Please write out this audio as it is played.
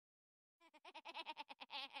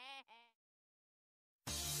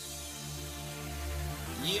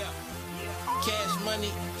Yeah. Cash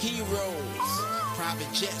money, heroes,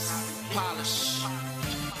 private jets, polish.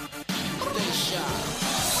 Stay shy.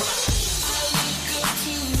 I look up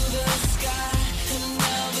to the sky, and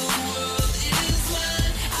now the world is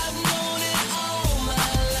mine. I've known it all my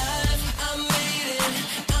life. I made it.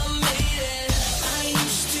 I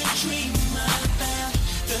used to dream about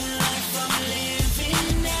the life I'm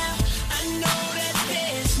living now. I know that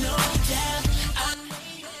there's no doubt.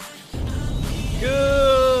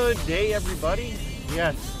 Good day, everybody.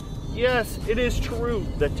 Yes, it is true.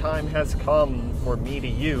 The time has come for me to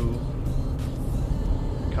you.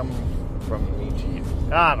 Come from me to you.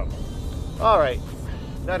 I don't know. All right,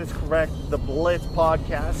 that is correct. The Blitz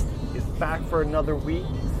podcast is back for another week,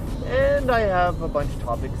 and I have a bunch of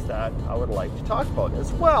topics that I would like to talk about,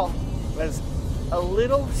 as well as a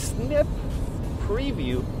little snip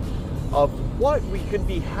preview of what we could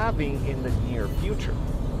be having in the near future.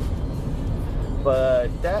 But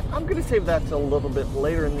I'm going to save that till a little bit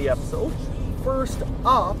later in the episode. First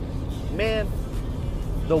up, man,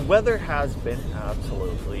 the weather has been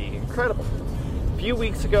absolutely incredible. A few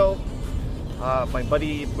weeks ago, my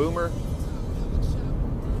buddy Boomer,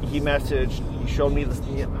 he showed me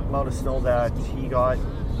the amount of snow that he got.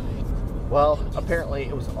 Well, apparently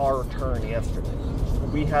it was our turn yesterday.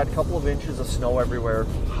 We had a couple of inches of snow everywhere.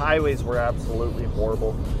 Highways were absolutely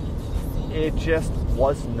horrible. It just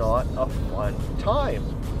was not a fun time.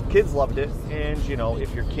 Kids loved it, and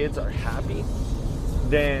if your kids are happy,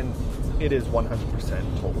 then it is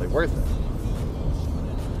 100% totally worth it.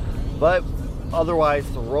 But otherwise,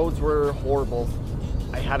 the roads were horrible.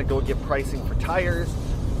 I had to go get pricing for tires.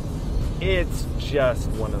 It's just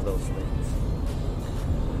one of those things.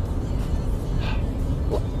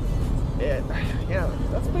 Yeah,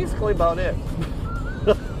 that's basically about it.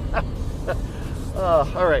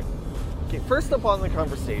 All right. Okay, first up on the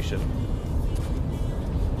conversation,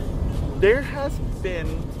 there has been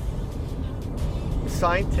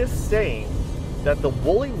scientists saying that the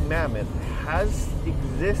woolly mammoth has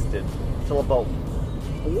existed till about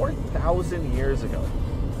 4,000 years ago.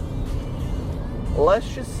 Let's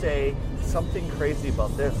just say something crazy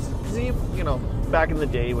about this. Because, back in the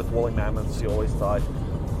day with woolly mammoths, you always thought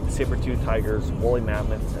saber-toothed tigers, woolly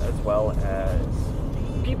mammoths, as well as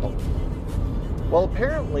people. Well,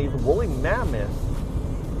 apparently the woolly mammoth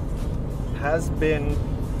has been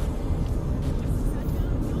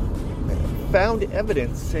found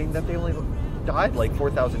evidence saying that they only died like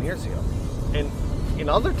 4,000 years ago. And in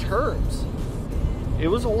other terms, it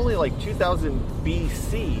was only like 2000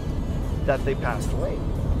 BC that they passed away.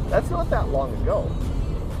 That's not that long ago.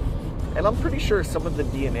 And I'm pretty sure some of the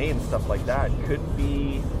DNA and stuff like that could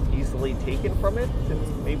be easily taken from it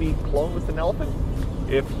and maybe cloned with an elephant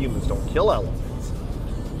if humans don't kill elephants.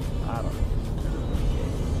 I don't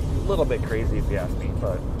know. A little bit crazy if you ask me,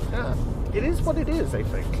 but it is what it is, I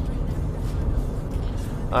think.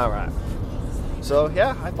 Alright. So,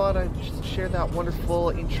 yeah, I thought I'd just share that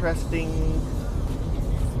wonderful, interesting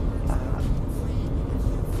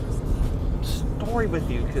story with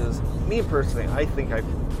you, because me personally, I think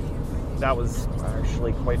that was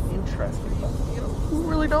actually quite interesting, but, who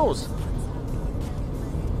really knows?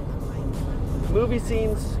 Movie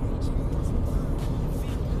scenes.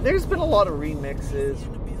 There's been a lot of remixes,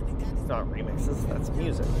 not remixes, that's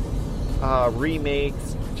music,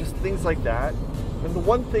 remakes, just things like that. And the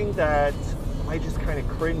one thing that I just kind of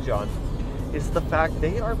cringe on is the fact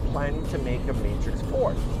they are planning to make a Matrix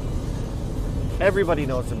 4. Everybody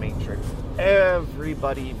knows the Matrix.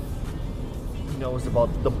 Everybody knows about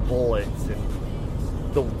the bullets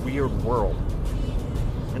and the weird world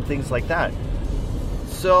and things like that.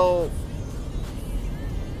 So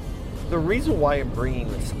the reason why I'm bringing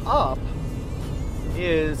this up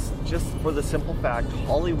is just for the simple fact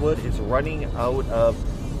Hollywood is running out of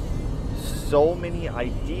so many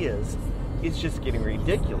ideas, it's just getting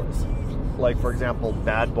ridiculous. Like, for example,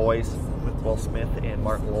 Bad Boys with Will Smith and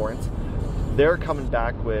Martin Lawrence. They're coming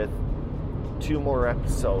back with 2 more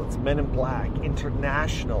episodes. Men in Black,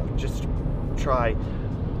 International, just try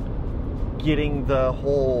getting the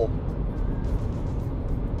whole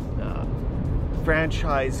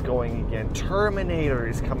franchise going again. Terminator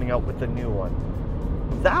is coming out with a new one.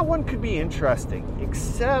 That one could be interesting,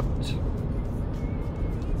 except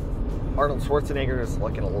Arnold Schwarzenegger is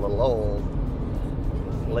looking a little old.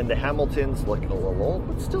 Linda Hamilton's looking a little old,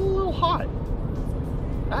 but still a little hot.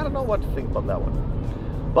 I don't know what to think about that one.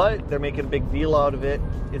 But they're making a big deal out of it.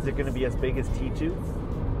 Is it going to be as big as T2?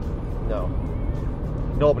 No.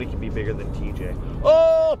 Nobody can be bigger than TJ.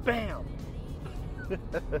 Oh, bam!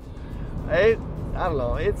 I don't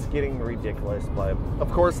know, it's getting ridiculous. But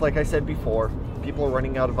of course, like I said before, people are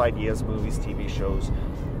running out of ideas, movies, TV shows,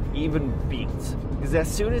 even beats. Because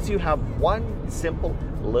as soon as you have one simple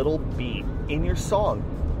little beat in your song,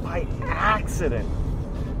 by accident,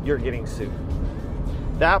 you're getting sued.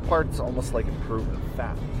 That part's almost like a proven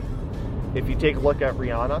fact. If you take a look at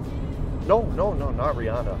Rihanna, no, not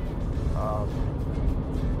Rihanna.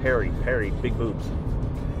 Perry, big boobs.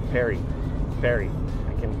 Perry.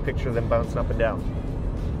 I can picture them bouncing up and down.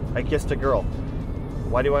 I kissed a girl.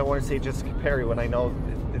 Why do I want to say Jessica Perry when I know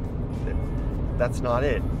that's not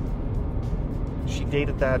it? She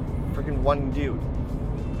dated that freaking one dude.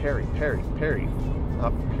 Perry.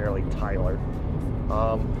 Not apparently Tyler.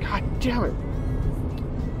 God damn it.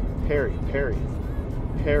 Perry.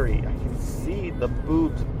 I can see the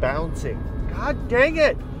boobs bouncing. God dang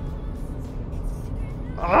it.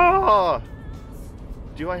 Ah!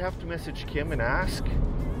 Do I have to message Kim and ask?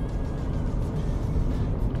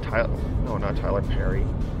 No, not Tyler Perry.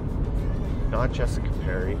 Not Jessica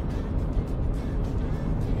Perry.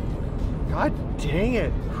 God dang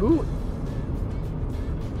it. Who?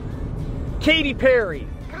 Katy Perry.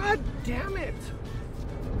 God damn it.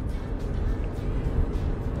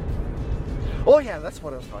 Oh yeah, that's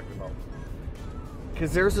what I was talking about.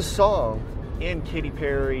 Because there's a song in Katy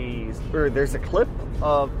Perry's, or there's a clip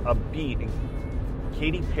of a beat in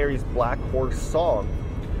Katy Perry's Black Horse song,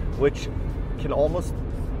 which can almost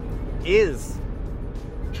is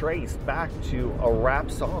traced back to a rap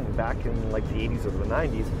song back in like the 80s or the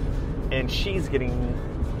 90s, and she's getting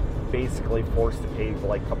basically forced to pay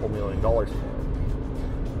like a couple $1 million for it.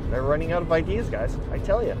 They're running out of ideas, guys. I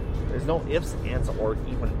tell you, there's no ifs, ands, or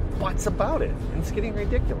even buts about it, and it's getting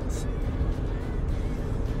ridiculous.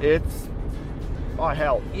 It's, oh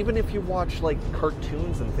hell, even if you watch like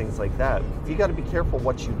cartoons and things like that, you got to be careful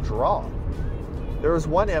what you draw. There was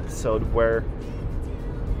one episode where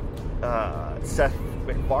Seth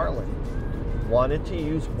MacFarlane wanted to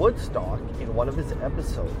use Woodstock in one of his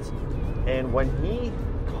episodes, and when he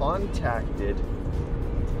contacted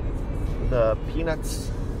the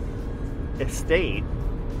Peanuts estate,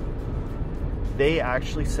 they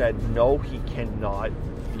actually said no, he cannot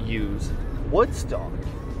use Woodstock.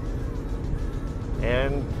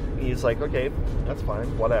 And he's like, okay, that's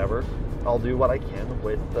fine, whatever. I'll do what I can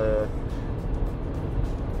with the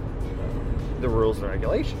rules and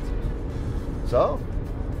regulations. So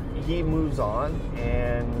he moves on,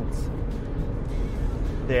 and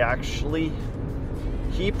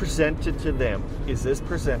he presented to them, is this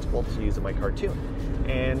presentable to use in my cartoon?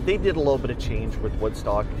 And they did a little bit of change with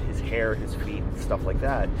Woodstock, his hair, his feet, and stuff like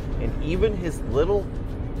that. And even his little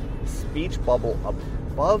speech bubble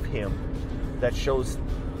above him that shows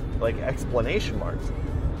like exclamation marks,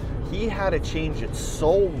 he had to change it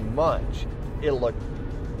so much it looked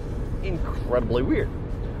incredibly weird.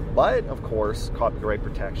 But of course, copyright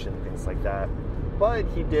protection, things like that. But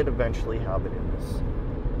he did eventually have it in this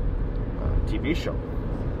TV show.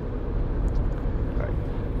 All right.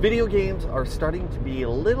 Video games are starting to be a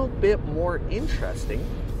little bit more interesting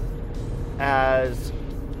as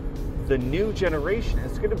the new generation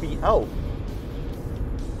is going to be out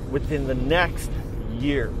within the next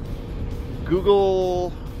year.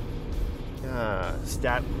 Google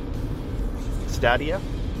Stadia,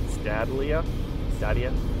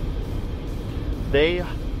 they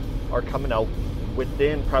are coming out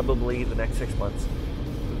within probably the next 6 months.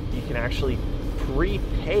 You can actually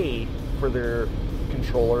prepay for their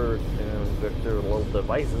controller and their little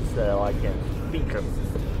devices. I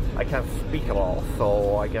can't speak at all,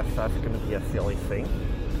 so I guess that's going to be a silly thing.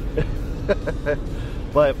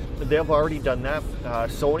 But they've already done that.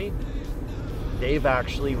 Sony, they've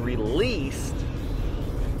actually released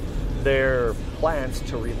their plans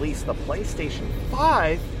to release the PlayStation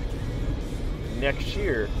 5 next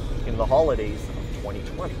year in the holidays of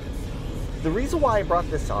 2020. The reason why I brought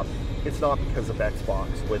this up is not because of Xbox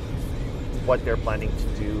with what they're planning to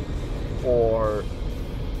do, or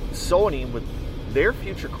Sony with their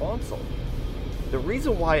future console. The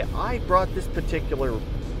reason why I brought this particular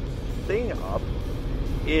thing up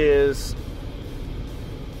is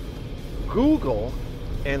Google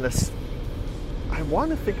and I want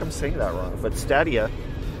to think I'm saying that wrong, but Stadia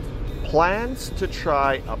plans to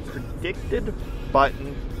try a predicted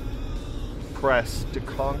button press to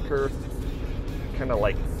conquer kind of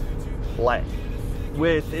like play.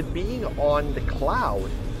 With it being on the cloud,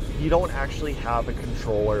 you don't actually have a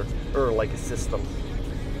controller or like a system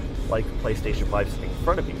like PlayStation 5 sitting in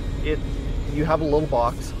front of you. You have a little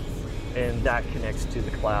box, and that connects to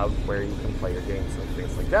the cloud where you can play your games and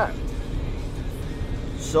things like that.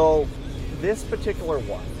 So this particular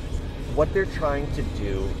one, what they're trying to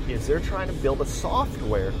do is they're trying to build a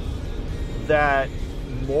software that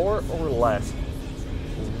more or less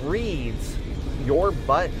reads your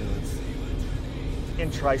buttons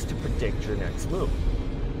and tries to predict your next move.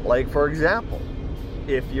 Like, for example,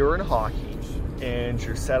 if you're in hockey and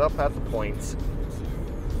you're set up at the points,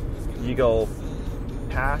 you go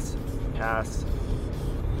pass, pass,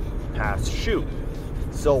 pass, shoot.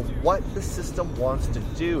 So what the system wants to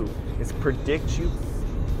do is predict you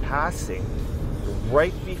passing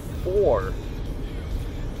right before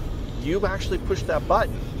you've actually pushed that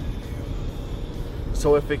button.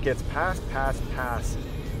 So if it gets pass, pass, pass,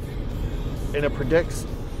 and it predicts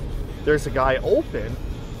there's a guy open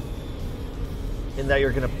and that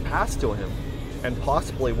you're going to pass to him, and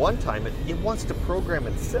possibly one time it wants to program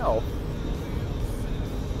itself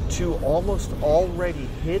to almost already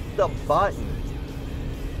hit the button,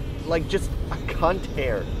 like just a cunt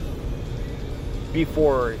hair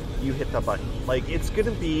before you hit the button. Like, it's going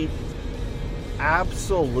to be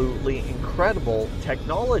absolutely incredible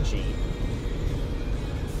technology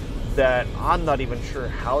that I'm not even sure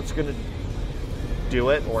how it's going to do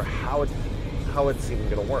it or how it's even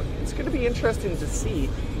going to work. It's going to be interesting to see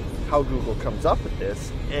how Google comes up with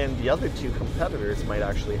this, and the other two competitors might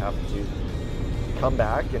actually have to come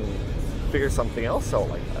back and figure something else out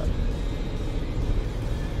like that.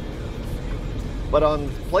 But on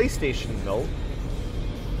PlayStation note,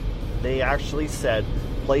 they actually said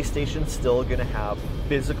PlayStation's still going to have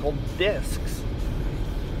physical discs.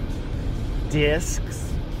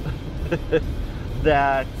 Discs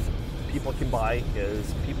that people can buy,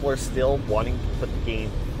 because people are still wanting to put the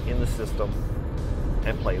game in the system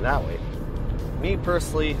and play that way. Me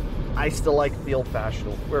personally, I still like the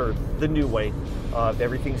old-fashioned, or the new way of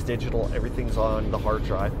everything's digital, everything's on the hard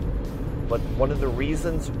drive. But one of the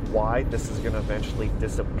reasons why this is going to eventually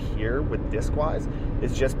disappear with disc-wise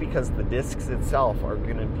is just because the discs itself are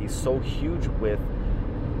going to be so huge with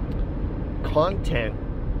content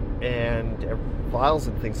and files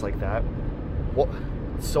and things like that. What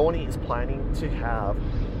Sony is planning to have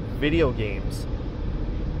video games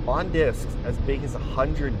on discs as big as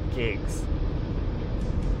 100 gigs.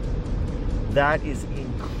 That is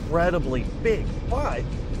incredibly big. But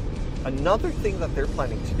another thing that they're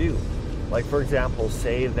planning to do, like, for example,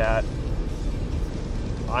 say that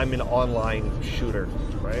I'm an online shooter,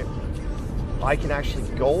 right? I can actually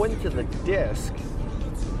go into the disc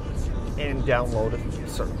and download a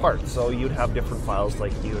certain part. So you'd have different files,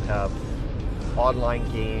 like you would have online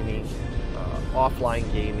gaming, offline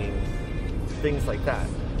gaming, things like that.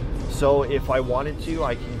 So if I wanted to,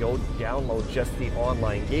 I can go download just the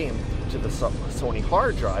online game to the Sony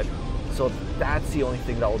hard drive. So that's the only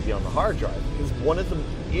thing that will be on the hard drive. Because one of the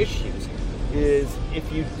issues is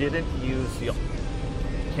if you didn't use the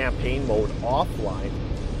campaign mode offline,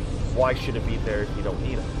 why should it be there if you don't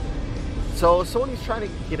need it? So Sony's trying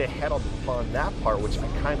to get ahead on that part, which I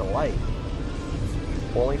kind of like.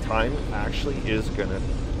 Only time actually is gonna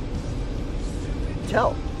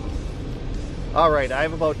tell. All right, I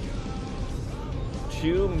have about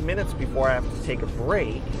 2 minutes before I have to take a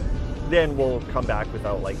break. Then we'll come back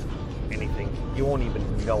without like anything. You won't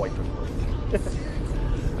even know I took a break.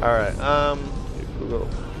 All right. Google.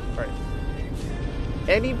 All right.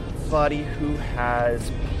 Anybody who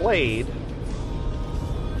has played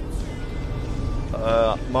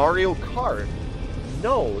Mario Kart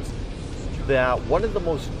knows that one of the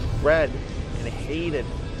most dread and hated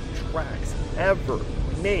tracks ever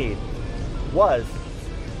made was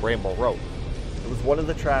Rainbow Road. It was one of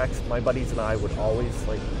the tracks my buddies and I would always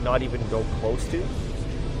like not even go close to.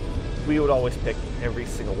 We would always pick every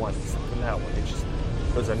single one except for that one.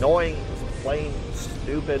 It was annoying, it was plain,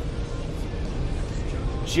 stupid.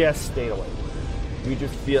 Just stay away. We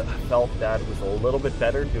just felt that it was a little bit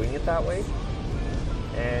better doing it that way.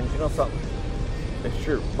 And you know something? It's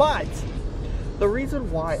true. But the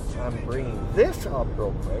reason why I'm bringing this up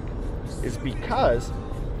real quick is because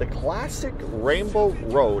the classic Rainbow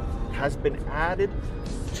Road has been added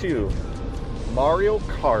to Mario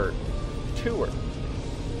Kart Tour.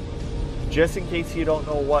 Just in case you don't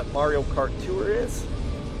know what Mario Kart Tour is,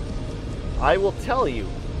 I will tell you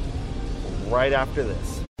right after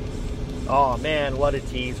this. Oh man, what a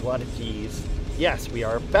tease, what a tease. Yes, we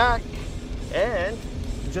are back, and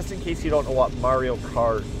just in case you don't know what Mario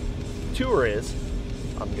Kart Tour is,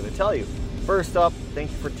 I'm going to tell you. First up, thank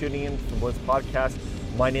you for tuning in to the Blitz Podcast.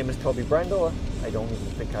 My name is Toby Brendel. I don't even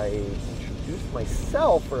think I introduced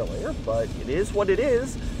myself earlier, but it is what it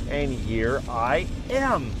is, and here I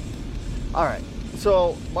am. Alright,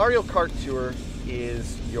 so Mario Kart Tour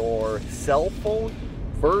is your cell phone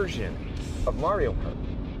version of Mario Kart.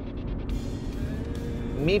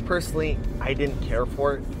 Me personally, I didn't care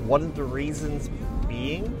for it. One of the reasons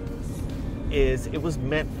being is it was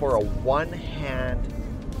meant for a one-hand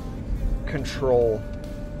control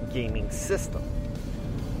gaming system.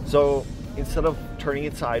 So instead of turning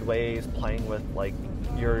it sideways, playing with like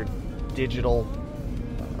your digital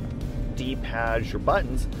D-pads, your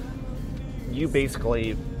buttons, you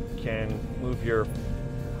basically can move your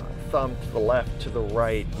thumb to the left, to the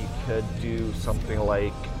right. You could do something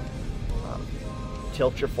like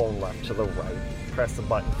tilt your phone left to the right, press the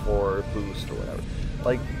button for boost or whatever.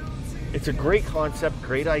 Like, it's a great concept,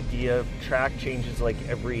 great idea. Track changes like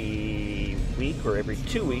every week or every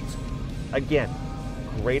 2 weeks. Again,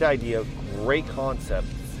 great idea, great concept,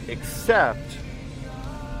 except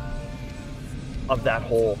of that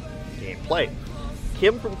whole gameplay.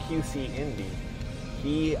 Kim from QC Indie,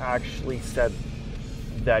 he actually said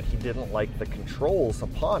that he didn't like the controls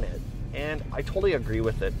upon it, and I totally agree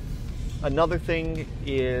with it. Another thing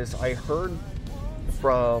is, I heard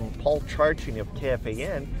from Paul Charching of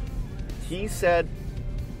KFAN, he said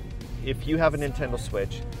if you have a Nintendo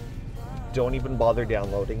Switch, don't even bother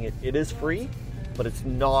downloading it. It is free, but it's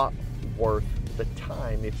not worth the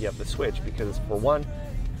time if you have the Switch, because for one,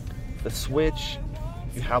 the Switch,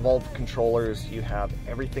 you have all the controllers, you have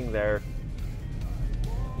everything there.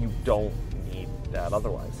 You don't need that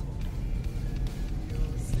otherwise.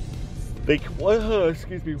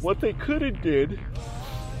 What they could have did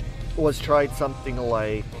was tried something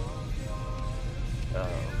like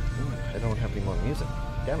I don't have any more music.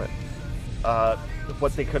 Damn it.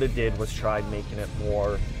 What they could have did was tried making it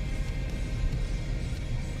more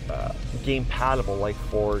game compatible, like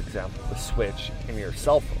for example the Switch and your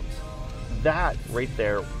cell phones. That right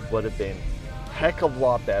there would have been a heck of a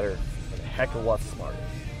lot better and a heck of a lot smarter.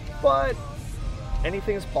 But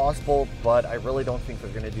anything is possible, but I really don't think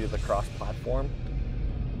they're going to do the cross-platform.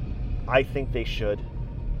 I think they should,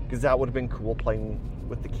 because that would have been cool playing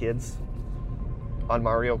with the kids on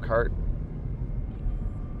Mario Kart.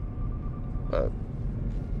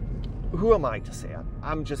 Who am I to say?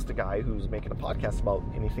 I'm just a guy who's making a podcast about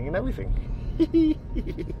anything and everything.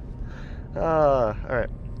 Alright.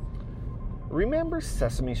 Remember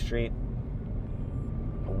Sesame Street?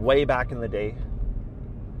 Way back in the day?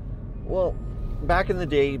 Well, back in the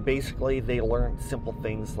day, basically, they learned simple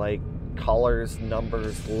things like colors,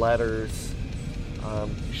 numbers, letters,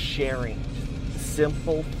 sharing.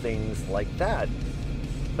 Simple things like that.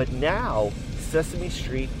 But now, Sesame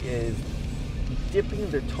Street is dipping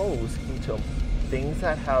their toes into things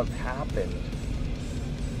that have happened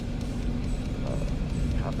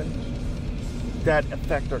that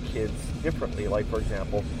affect our kids differently. Like, for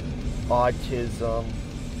example, autism.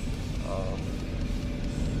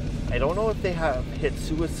 I don't know if they have hit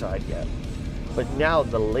suicide yet, but now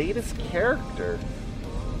the latest character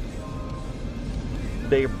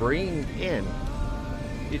they bring in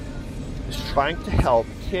is trying to help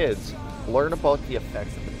kids learn about the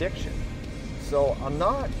effects of addiction. So I'm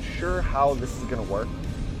not sure how this is going to work.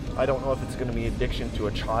 I don't know if it's going to be addiction to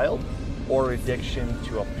a child or addiction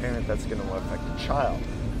to a parent that's going to affect a child.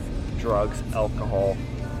 Drugs, alcohol,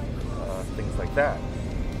 things like that.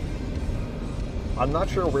 I'm not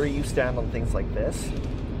sure where you stand on things like this.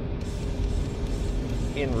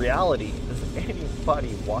 In reality, does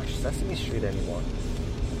anybody watch Sesame Street anymore?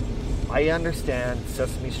 I understand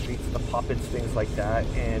Sesame Street's the puppets, things like that,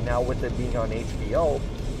 and now with it being on HBO,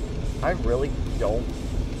 I really don't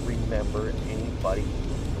remember anybody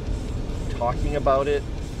talking about it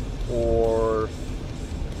or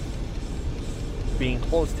being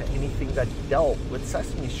close to anything that dealt with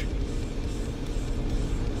Sesame Street.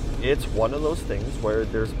 It's one of those things where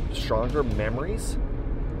there's stronger memories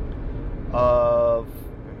of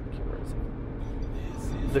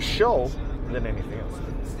the show than anything else.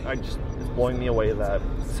 It's blowing me away that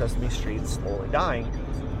Sesame Street's slowly dying,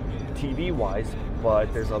 TV-wise,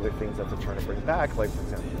 but there's other things that they're trying to bring back, like, for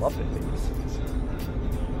example, Muppet Babies.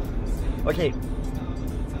 Okay,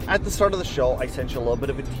 at the start of the show, I sent you a little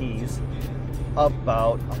bit of a tease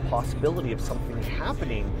about a possibility of something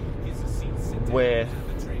happening with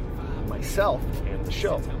myself and the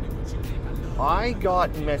show. I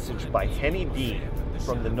got messaged by Henny D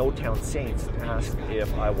from the No Town Saints and asked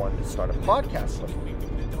if I wanted to start a podcast with me.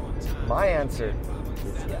 My answer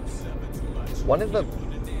is yes. One of the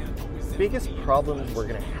biggest problems we're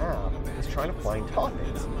going to have is trying to find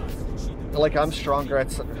topics. Like, I'm stronger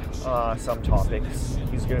at some topics.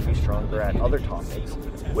 He's going to be stronger at other topics,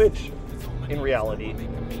 which, in reality,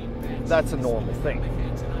 that's a normal thing.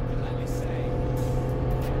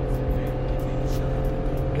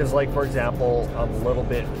 Because, like, for example, I'm a little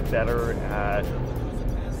bit better at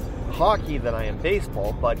hockey than I am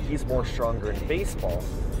baseball, but he's more stronger in baseball.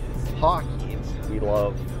 Hockey, we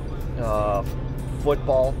love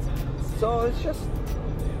football. So it's just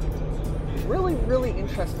really, really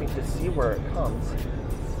interesting to see where it comes.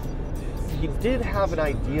 He did have an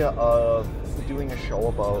idea of doing a show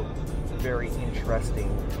about very interesting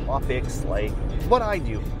topics like what I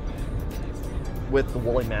do with the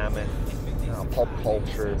woolly mammoth, pulp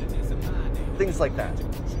culture, things like that.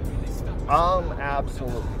 I'm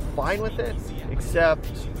absolutely fine with it, except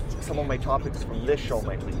some of my topics from this show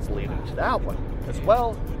might lead into that one as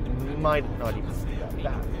well. Might not even be that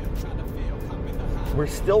bad. We're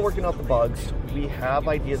still working out the bugs. We have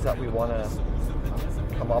ideas that we want to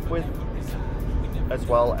come up with, as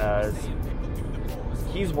well as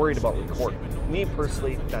he's worried about recording. Me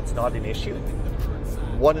personally, that's not an issue.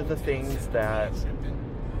 One of the things that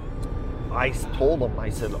I told him, I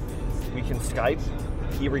said, we can Skype.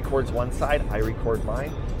 He records one side, I record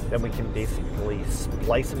mine. Then we can basically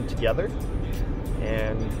splice them together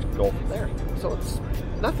and go from there. So it's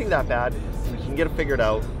nothing that bad. We can get it figured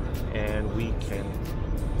out and we can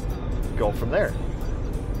go from there.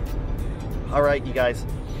 All right, you guys,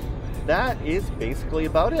 that is basically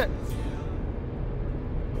about it.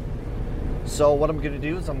 So what I'm going to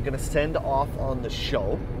do is I'm going to send off on the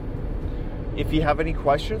show. If you have any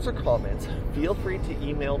questions or comments, feel free to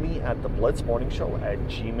email me at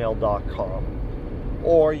theblitzmorningshow@gmail.com.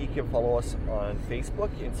 Or you can follow us on Facebook,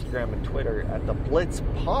 Instagram, and Twitter at The Blitz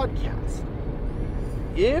Podcast.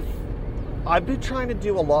 If I've been trying to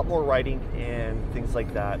do a lot more writing and things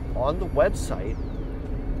like that on the website,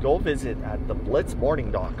 go visit at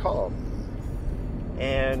theblitzmorning.com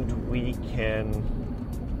and we can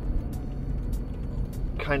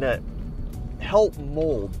kind of help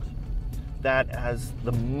mold that as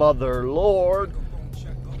the mother lord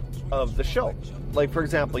of the show. Like, for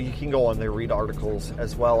example, you can go on there, read articles,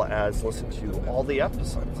 as well as listen to all the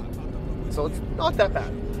episodes. So it's not that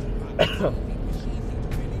bad.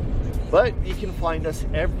 But you can find us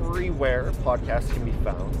everywhere podcasts can be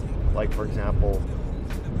found. Like, for example,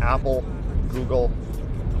 Apple, Google,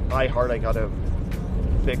 iHeart, I gotta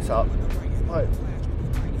fix up. But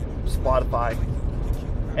Spotify,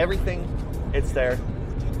 everything, it's there.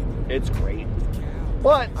 It's great.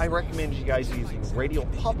 But I recommend you guys using Radio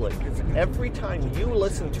Public, because every time you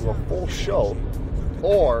listen to a full show,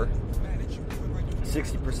 or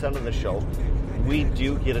 60% of the show, we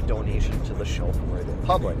do get a donation to the show from Radio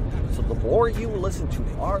Public. So the more you listen to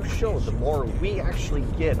our show, the more we actually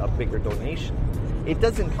get a bigger donation. It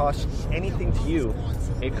doesn't cost anything to you.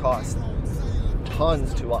 It costs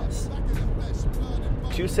tons to us.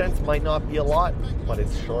 2 cents might not be a lot, but it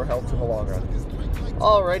sure helps in the long run.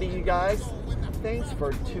 Alrighty, you guys. Thanks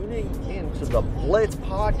for tuning in to the Blitz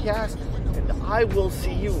Podcast, and I will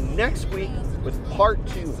see you next week with part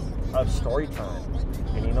 2 of Storytime.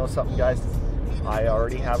 And you know something, guys? I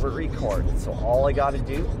already have it recorded, so all I gotta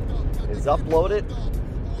do is upload it.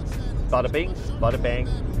 Bada bing, bada bang,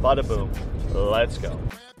 bada boom. Let's go.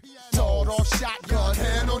 Off shotgun,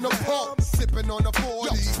 hand on the pump, sipping on the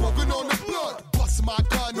 40, smoking on the blunt, bust my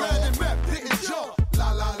gun.